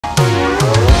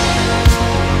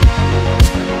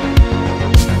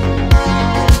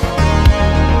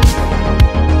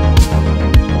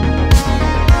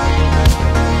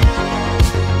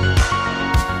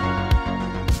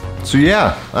So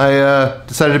yeah, I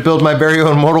decided to build my very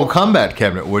own Mortal Kombat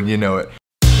cabinet, wouldn't you know it.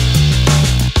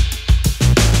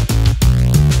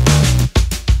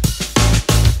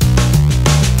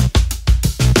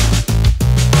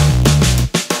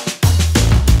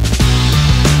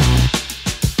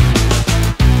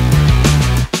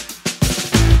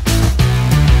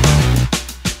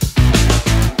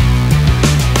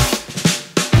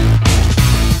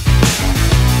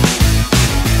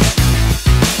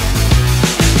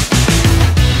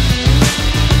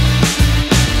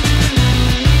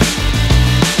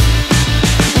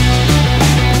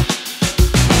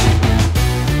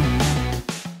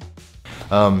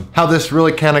 How this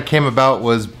really kind of came about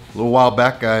was a little while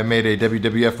back. I made a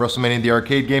WWF WrestleMania the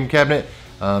arcade game cabinet.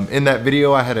 In that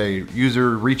video, I had a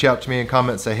user reach out to me and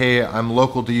comment, say, hey, I'm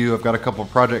local to you. I've got a couple of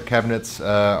project cabinets.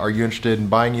 Are you interested in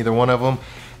buying either one of them?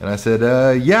 And I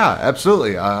said, yeah,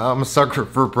 absolutely. I'm a sucker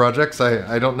for projects.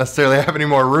 I don't necessarily have any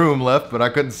more room left, but I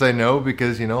couldn't say no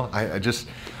because, you know,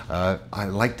 I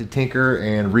like to tinker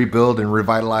and rebuild and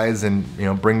revitalize and, you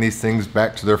know, bring these things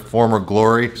back to their former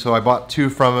glory. So I bought two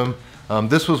from him.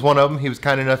 This was one of them. He was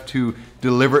kind enough to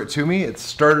deliver it to me. It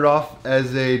started off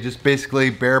as a just basically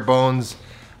bare bones,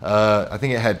 I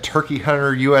think it had Turkey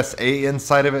Hunter USA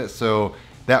inside of it. So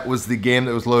that was the game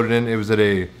that was loaded in. It was at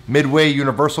a Midway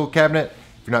Universal cabinet.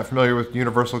 If you're not familiar with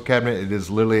Universal cabinet, it is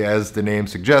literally as the name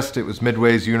suggests. It was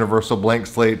Midway's Universal blank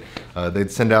slate. They'd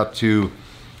send out to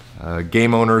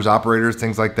game owners, operators,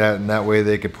 things like that, and that way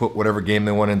they could put whatever game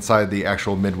they want inside the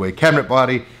actual Midway cabinet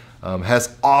body.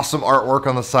 Has awesome artwork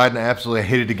on the side, and I absolutely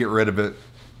hated to get rid of it.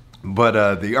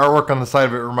 But the artwork on the side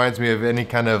of it reminds me of any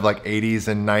kind of like 80s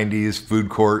and 90s food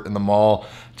court in the mall.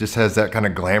 Just has that kind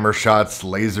of glamour shots,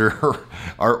 laser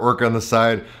artwork on the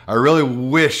side. I really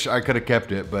wish I could have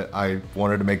kept it, but I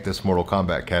wanted to make this Mortal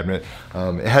Kombat cabinet.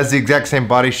 It has the exact same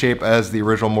body shape as the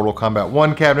original Mortal Kombat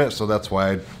 1 cabinet, so that's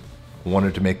why I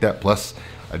wanted to make that. Plus,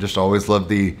 I just always loved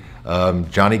the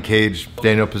Johnny Cage,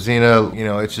 Daniel Pazina, you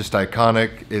know, it's just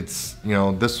iconic. It's, you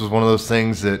know, this was one of those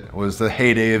things that was the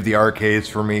heyday of the arcades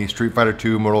for me. Street Fighter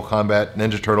 2, Mortal Kombat,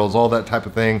 Ninja Turtles, all that type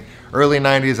of thing. Early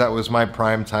 90s, that was my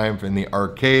prime time in the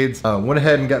arcades. Went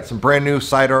ahead and got some brand new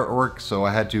side artwork, so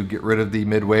I had to get rid of the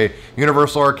Midway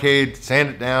Universal arcade, sand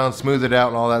it down, smooth it out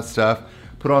and all that stuff.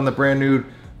 Put on the brand new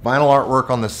vinyl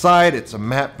artwork on the side. It's a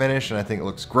matte finish and I think it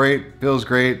looks great, feels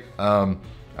great.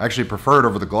 I actually prefer it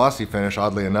over the glossy finish,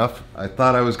 oddly enough. I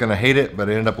thought I was gonna hate it, but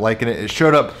I ended up liking it. It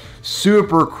showed up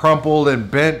super crumpled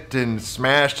and bent and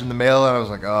smashed in the mail, and I was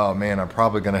like, oh man, I'm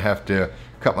probably gonna have to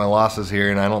cut my losses here,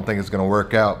 and I don't think it's gonna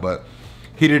work out, but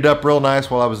heated up real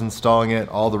nice while I was installing it.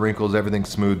 All the wrinkles, everything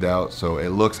smoothed out, so it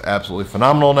looks absolutely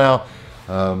phenomenal now.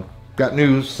 Got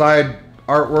new side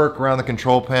artwork around the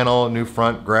control panel, new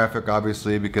front graphic,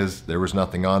 obviously, because there was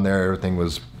nothing on there. Everything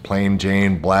was plain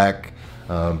Jane black.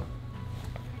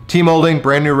 T-molding,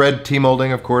 brand new red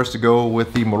T-molding, of course, to go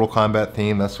with the Mortal Kombat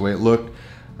theme. That's the way it looked.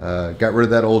 Got rid of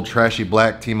that old trashy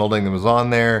black T-molding that was on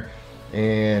there.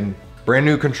 And brand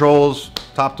new controls,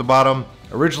 top to bottom.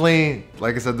 Originally,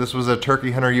 like I said, this was a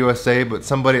Turkey Hunter USA, but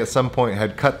somebody at some point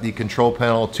had cut the control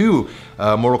panel to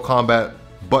Mortal Kombat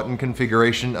button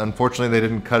configuration. Unfortunately, they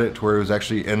didn't cut it to where it was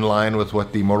actually in line with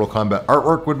what the Mortal Kombat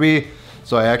artwork would be.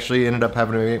 So I actually ended up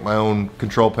having to make my own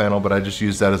control panel, but I just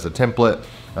used that as a template.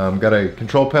 Got a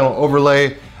control panel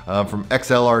overlay from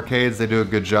XL Arcades. They do a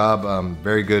good job.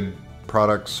 Very good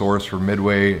product source for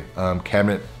Midway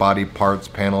cabinet body parts,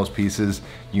 panels, pieces,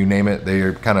 you name it. They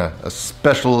are kind of a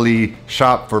specialty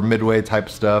shop for Midway type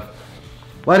stuff.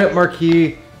 Light up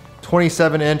marquee,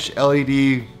 27-inch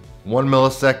LED, 1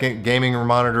 millisecond gaming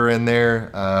monitor in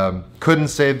there. Couldn't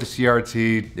save the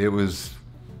CRT. It was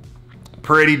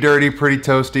pretty dirty, pretty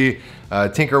toasty.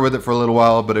 Tinker with it for a little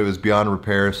while, but it was beyond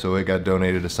repair, so it got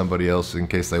donated to somebody else in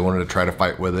case they wanted to try to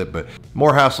fight with it, but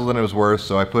more hassle than it was worth.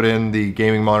 So I put in the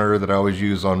gaming monitor that I always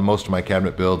use on most of my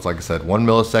cabinet builds. Like I said, 1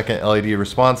 millisecond LED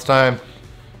response time.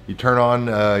 You turn on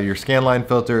your scanline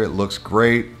filter, it looks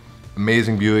great.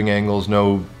 Amazing viewing angles,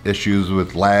 no issues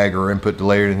with lag or input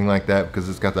delay or anything like that because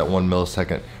it's got that 1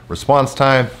 millisecond response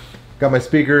time. Got my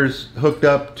speakers hooked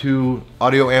up to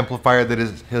audio amplifier that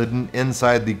is hidden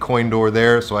inside the coin door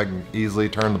there, so I can easily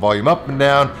turn the volume up and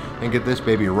down and get this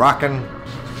baby rocking.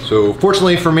 So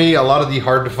fortunately for me, a lot of the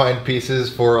hard to find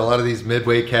pieces for a lot of these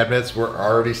Midway cabinets were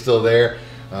already still there.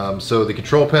 So the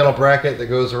control panel bracket that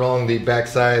goes along the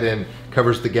backside and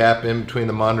covers the gap in between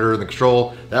the monitor and the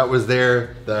control, that was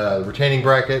there. The retaining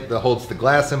bracket that holds the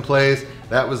glass in place,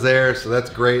 that was there. So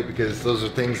that's great because those are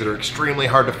things that are extremely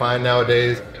hard to find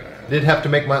nowadays. Did have to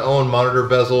make my own monitor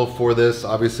bezel for this.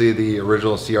 Obviously the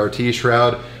original CRT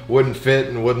shroud wouldn't fit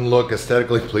and wouldn't look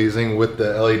aesthetically pleasing with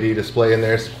the LED display in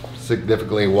there.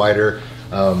 significantly wider.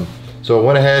 So I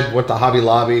went ahead, went to Hobby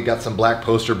Lobby, got some black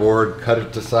poster board, cut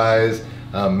it to size,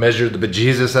 measured the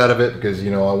bejesus out of it because,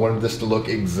 you know, I wanted this to look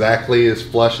exactly as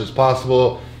flush as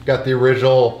possible. Got the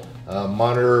original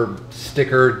monitor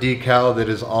sticker decal that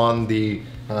is on the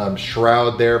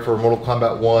shroud there for Mortal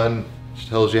Kombat 1. Which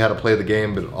tells you how to play the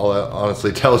game, but all that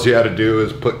honestly tells you how to do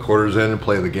is put quarters in and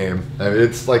play the game. I mean,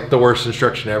 it's like the worst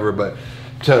instruction ever, but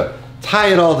to tie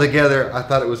it all together, I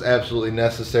thought it was absolutely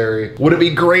necessary. Would it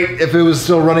be great if it was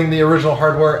still running the original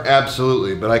hardware?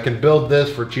 Absolutely, but I can build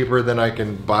this for cheaper than I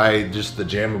can buy just the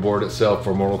JAMMA board itself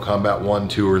for Mortal Kombat 1,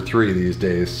 2, or 3 these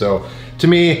days. So to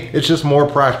me, it's just more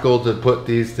practical to put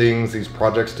these things, these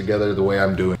projects together the way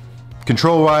I'm doing.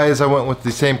 Control-wise, I went with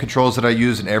the same controls that I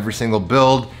use in every single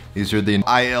build. These are the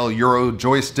IL Euro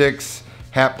joysticks,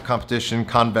 HAP competition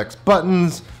convex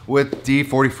buttons with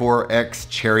D44X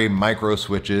cherry micro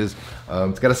switches.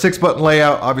 It's got a 6-button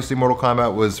layout. Obviously Mortal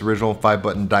Kombat was original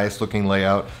 5-button dice looking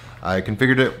layout. I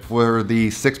configured it for the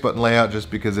 6-button layout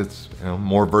just because it's, you know,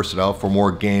 more versatile for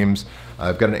more games.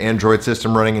 I've got an Android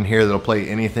system running in here that'll play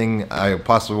anything I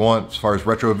possibly want as far as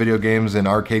retro video games and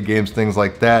arcade games, things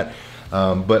like that.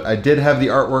 But I did have the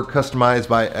artwork customized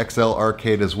by XL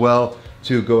Arcade as well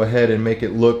to go ahead and make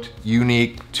it look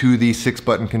unique to the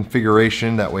 6-button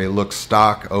configuration. That way it looks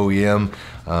stock OEM,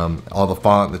 all the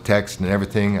font, the text, and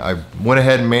everything. I went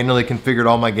ahead and manually configured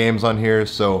all my games on here,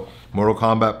 so Mortal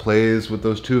Kombat plays with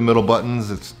those 2 middle buttons.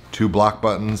 It's 2 block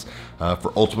buttons.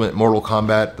 For Ultimate Mortal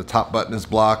Kombat, the top button is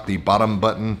blocked, the bottom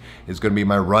button is going to be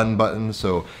my run button,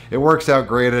 so it works out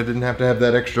great. I didn't have to have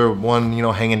that extra one, you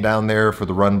know, hanging down there for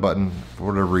the run button. For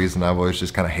whatever reason, I've always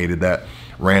just kind of hated that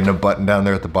random button down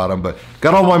there at the bottom. But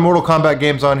got all my Mortal Kombat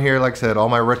games on here. Like I said, all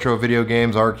my retro video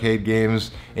games, arcade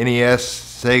games, NES,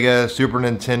 Sega, Super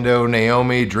Nintendo,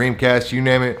 Naomi, Dreamcast, you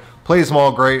name it. Plays them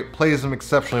all great, plays them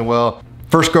exceptionally well.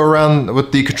 First go around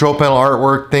with the control panel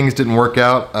artwork, things didn't work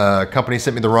out. Company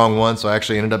sent me the wrong one, so I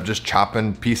actually ended up just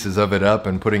chopping pieces of it up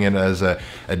and putting it as a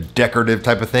decorative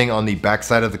type of thing on the back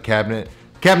side of the cabinet.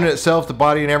 Cabinet itself, the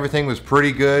body and everything was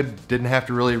pretty good. Didn't have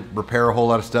to really repair a whole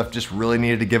lot of stuff, just really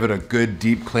needed to give it a good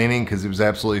deep cleaning because it was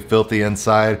absolutely filthy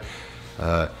inside.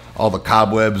 All the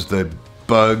cobwebs, the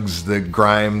bugs, the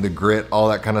grime, the grit, all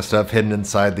that kind of stuff hidden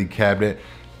inside the cabinet.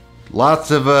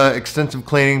 Lots of extensive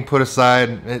cleaning put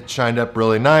aside. It shined up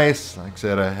really nice. Like I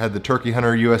said, I had the Turkey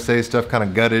Hunter USA stuff kind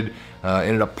of gutted.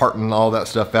 Ended up parting all that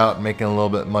stuff out and making a little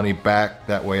bit of money back.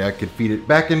 That way I could feed it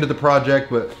back into the project.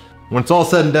 But when it's all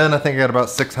said and done, I think I got about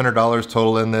 $600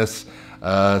 total in this.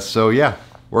 So yeah,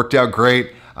 worked out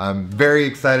great. I'm very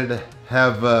excited to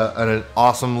have an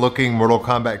awesome looking Mortal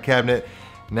Kombat cabinet.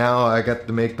 Now I got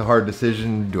to make the hard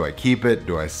decision. Do I keep it?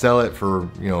 Do I sell it for,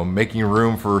 you know, making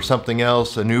room for something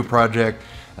else, a new project?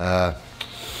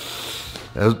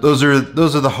 Those are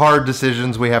the hard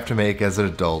decisions we have to make as an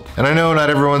adult. And I know not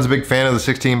everyone's a big fan of the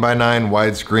 16:9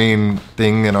 widescreen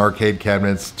thing in arcade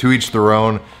cabinets. To each their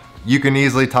own. You can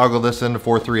easily toggle this into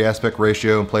 4:3 aspect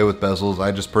ratio and play with bezels.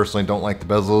 I just personally don't like the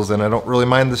bezels, and I don't really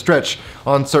mind the stretch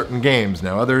on certain games.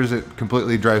 Now others, it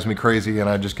completely drives me crazy, and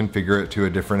I just configure it to a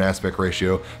different aspect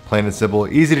ratio. Plain and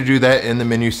simple. Easy to do that in the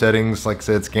menu settings. Like I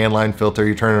said, scan line filter,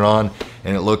 you turn it on,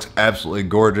 and it looks absolutely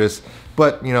gorgeous.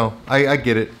 But, you know, I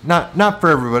get it. Not for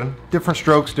everybody. Different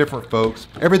strokes, different folks.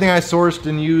 Everything I sourced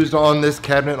and used on this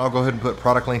cabinet, I'll go ahead and put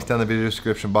product links down in the video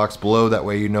description box below. That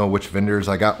way you know which vendors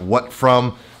I got what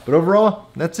from. But overall,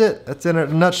 that's it. That's in a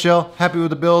nutshell. Happy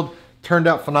with the build. Turned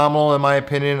out phenomenal in my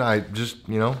opinion. I just,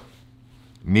 you know,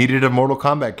 needed a Mortal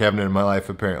Kombat cabinet in my life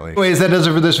apparently. Anyways, that does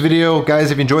it for this video.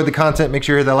 Guys, if you enjoyed the content, make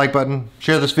sure you hit that like button.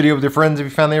 Share this video with your friends if you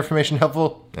found the information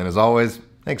helpful. And as always,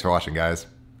 thanks for watching, guys. It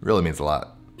really means a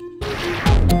lot.